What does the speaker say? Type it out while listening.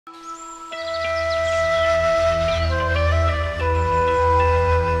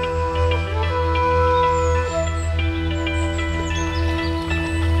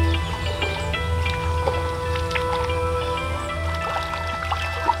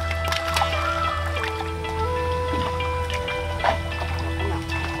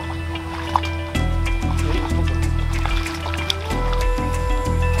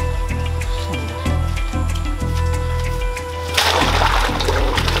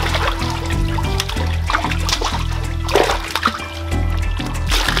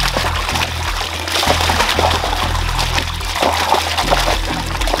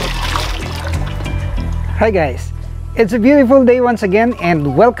Hi guys, it's a beautiful day once again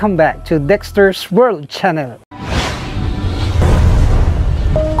and welcome back to Dexter's World channel.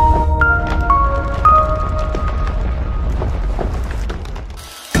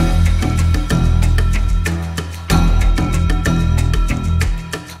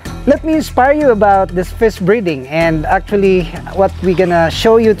 Let me inspire you about this fish breeding, and actually what we're gonna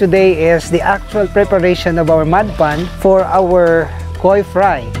show you today is the actual preparation of our mud pond for our koi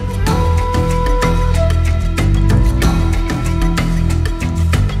fry.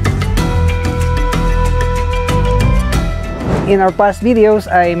 In our past videos,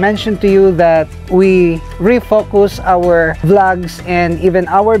 I mentioned to you that we refocus our vlogs and even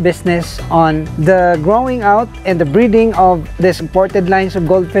our business on the growing out and the breeding of these imported lines of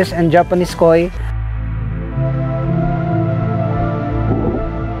goldfish and Japanese koi.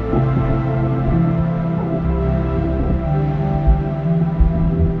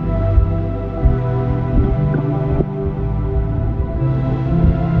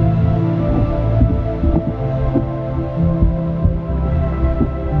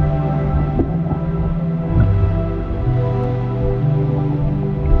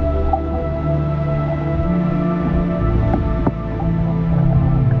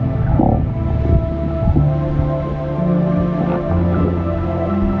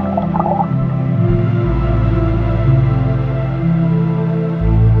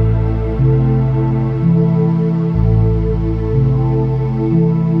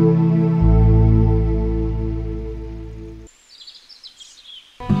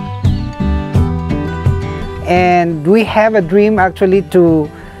 And we have a dream actually to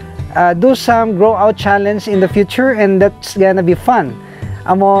do some grow out challenge in the future, and that's gonna be fun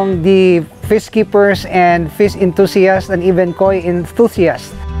among the fish keepers and fish enthusiasts and even koi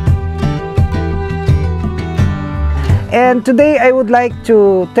enthusiasts. And today I would like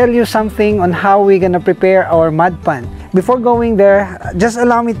to tell you something on how we're gonna prepare our mud pond. Before going there, just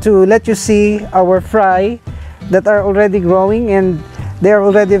allow me to let you see our fry that are already growing, and they are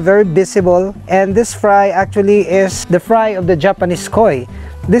already very visible. And this fry actually is the fry of the Japanese koi.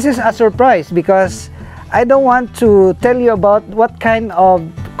 This is a surprise because I don't want to tell you about what kind of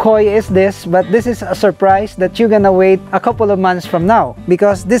koi is this, but this is a surprise that you're gonna wait a couple of months from now,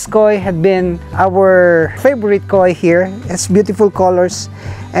 because this koi had been our favorite koi here. It's beautiful colors,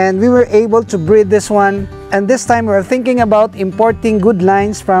 and we were able to breed this one. And this time we're thinking about importing good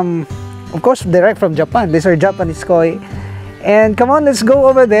lines from, of course, direct from Japan. These are Japanese koi. And come on, let's go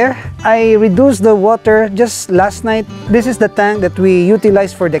over there. I reduced the water just last night. This is the tank that we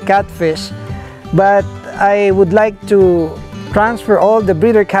utilize for the catfish, but I would like to transfer all the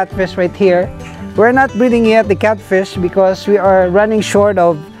breeder catfish right here. We're not breeding yet the catfish because we are running short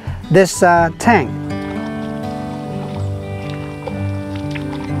of this tank.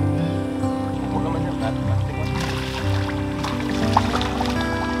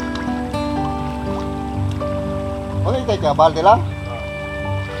 Balde lang?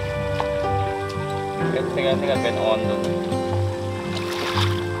 Teka, ganon doon.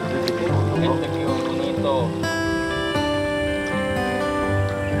 Bonito.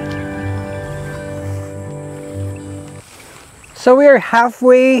 So we are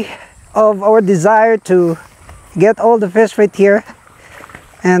halfway of our desire to get all the fish right here,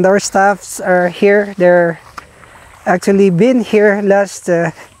 and our staffs are here. They're actually been here last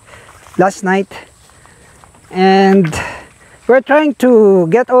night, and we're trying to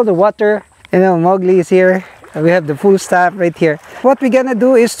get all the water. You know, Mowgli is here. We have the full staff right here. What we're gonna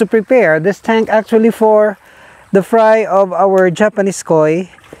do is to prepare this tank actually for the fry of our Japanese koi,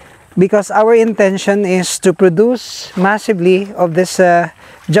 because our intention is to produce massively of this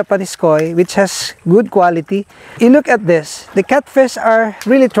Japanese koi, which has good quality. You look at this, the catfish are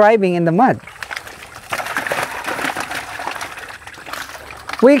really thriving in the mud.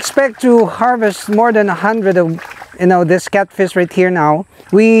 We expect to harvest more than 100 of this catfish right here now.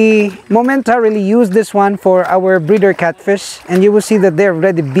 We momentarily use this one for our breeder catfish, and you will see that they're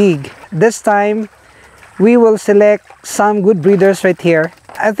already big. This time we will select some good breeders right here.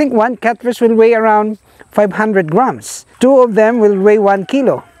 I think one catfish will weigh around 500 grams. Two of them will weigh 1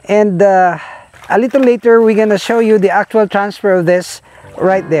 kilo. And a little later we're gonna show you the actual transfer of this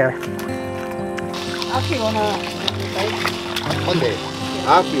right there.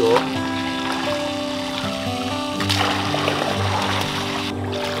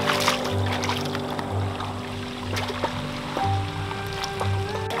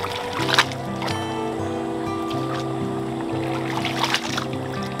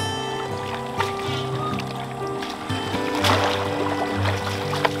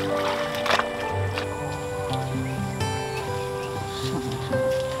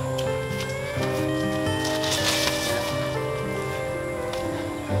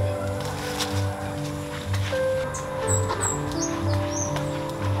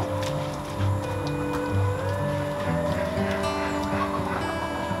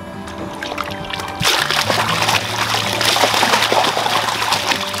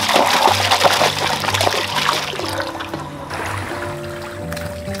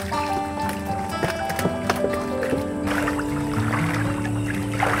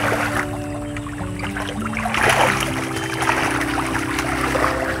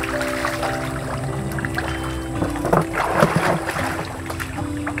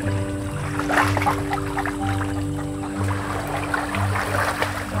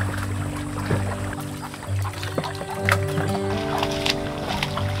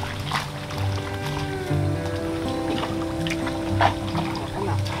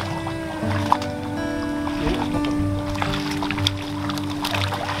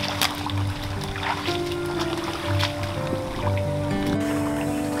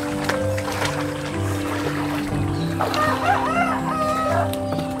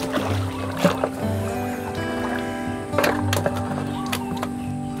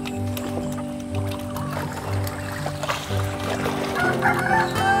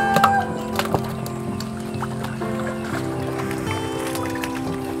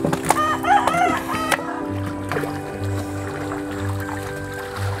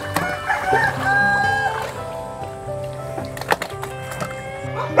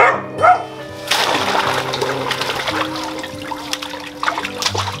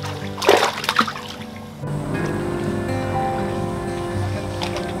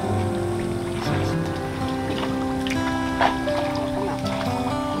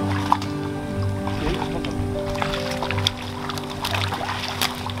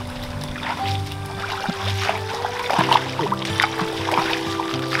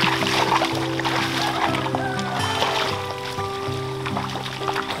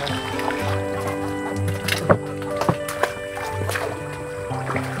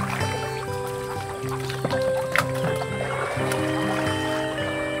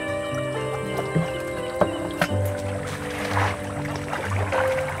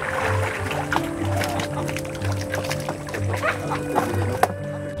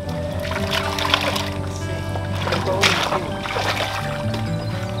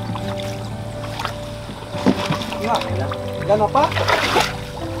 Gano'n pa?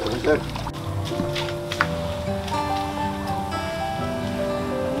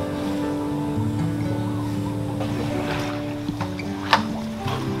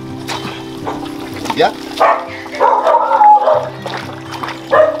 Yeah.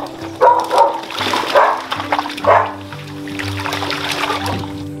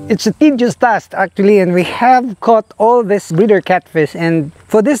 It's a tedious task actually, and we have caught all this breeder catfish, and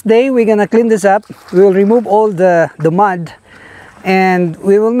for this day we're gonna clean this up. We will remove all the mud, and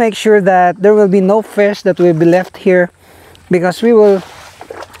we will make sure that there will be no fish that will be left here, because we will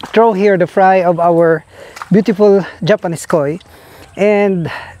throw here the fry of our beautiful Japanese koi.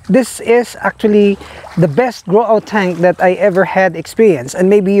 And this is actually the best grow out tank that I ever had experienced, and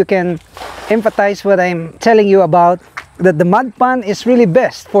maybe you can empathize what I'm telling you about, that the mud pond is really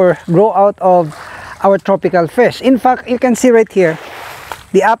best for grow out of our tropical fish. In fact, you can see right here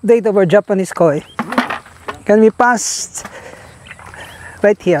the update of our Japanese koi can be passed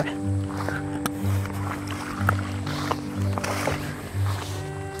right here.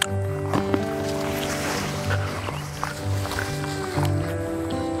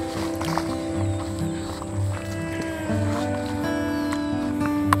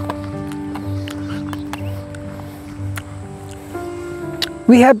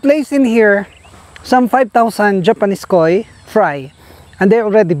 We have placed in here some 5,000 Japanese koi fry, and they're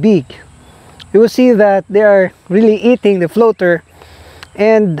already big. You will see that they are really eating the floater,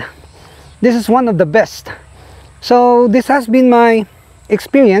 and this is one of the best. So this has been my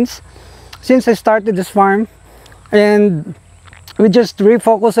experience since I started this farm, and we just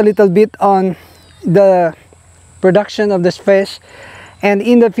refocus a little bit on the production of this fish, and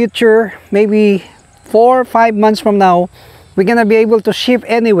in the future, maybe 4 or 5 months from now, we're gonna be able to ship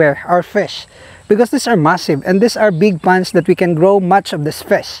anywhere our fish, because these are massive and these are big ponds that we can grow much of this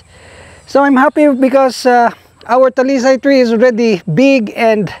fish. So I'm happy because our talisay tree is already big,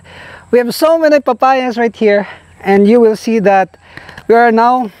 and we have so many papayas right here, and you will see that we are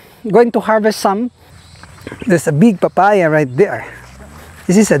now going to harvest some. There's a big papaya right there.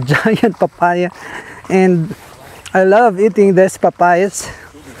 This is a giant papaya, and I love eating these papayas.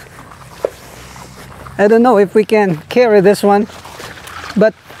 I don't know if we can carry this one,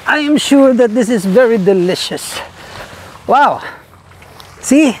 but I am sure that this is very delicious. Wow!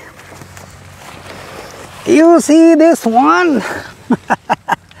 See? You see this one?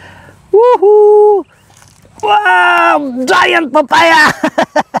 Woohoo! Wow! Giant papaya!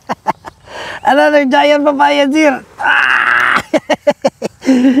 Another giant papaya here. Ah!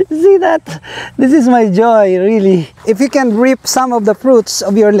 See that? This is my joy, really. If you can reap some of the fruits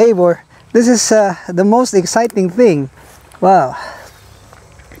of your labor, this is the most exciting thing. Wow.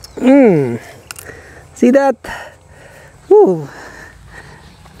 See that? Ooh.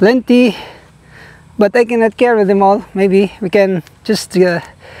 Plenty. But I cannot carry them all. Maybe we can just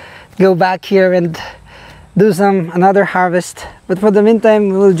go back here and do another harvest. But for the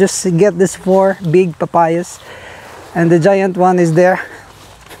meantime, we'll just get these 4 big papayas. And the giant one is there.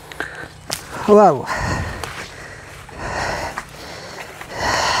 Wow.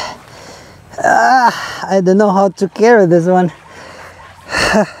 I don't know how to carry this one.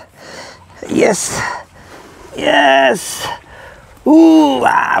 Yes. Yes. Ooh,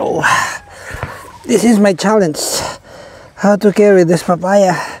 wow. This is my challenge. How to carry this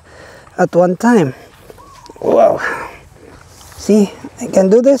papaya at one time. Wow. See, I can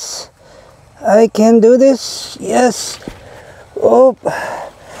do this. I can do this. Yes. Oh.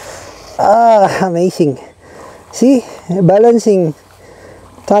 Ah, amazing. See, balancing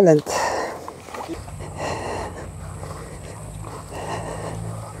talent.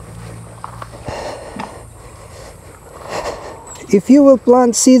 If you will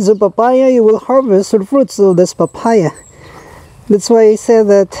plant seeds of papaya, you will harvest the fruits of this papaya. That's why I said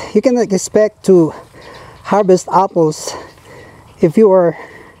that you cannot expect to harvest apples if you are,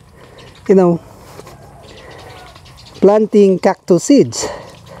 you know, planting cactus seeds.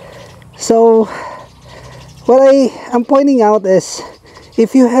 So what I am pointing out is,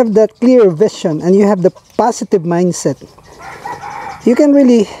 if you have that clear vision and you have the positive mindset, you can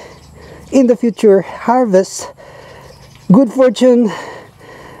really in the future harvest good fortune.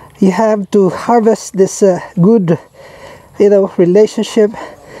 You have to harvest this good, you know, relationship,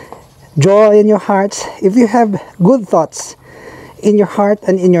 joy in your hearts, if you have good thoughts in your heart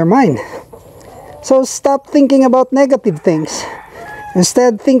and in your mind. So stop thinking about negative things.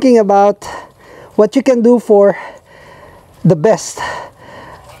 Instead, thinking about what you can do for the best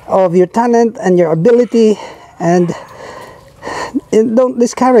of your talent and your ability, and don't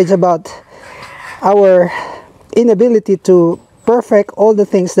discourage about our inability to perfect all the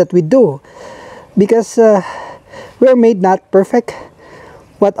things that we do, because we're made not perfect.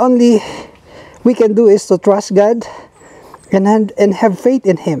 What only we can do is to trust God and have faith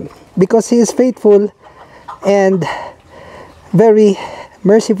in Him, because He is faithful and very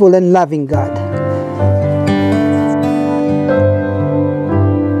merciful and loving God.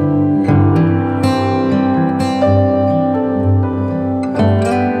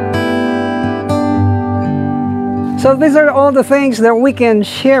 So these are all the things that we can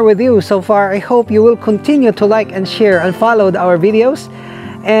share with you so far. I hope you will continue to like and share and follow our videos.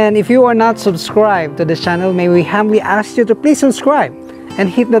 And if you are not subscribed to this channel, may we humbly ask you to please subscribe and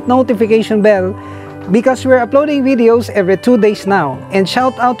hit that notification bell, because we're uploading videos every 2 days now. And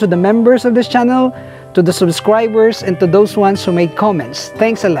shout out to the members of this channel, to the subscribers, and to those ones who made comments.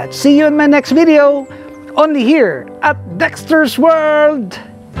 Thanks a lot. See you in my next video, only here at Dexter's World.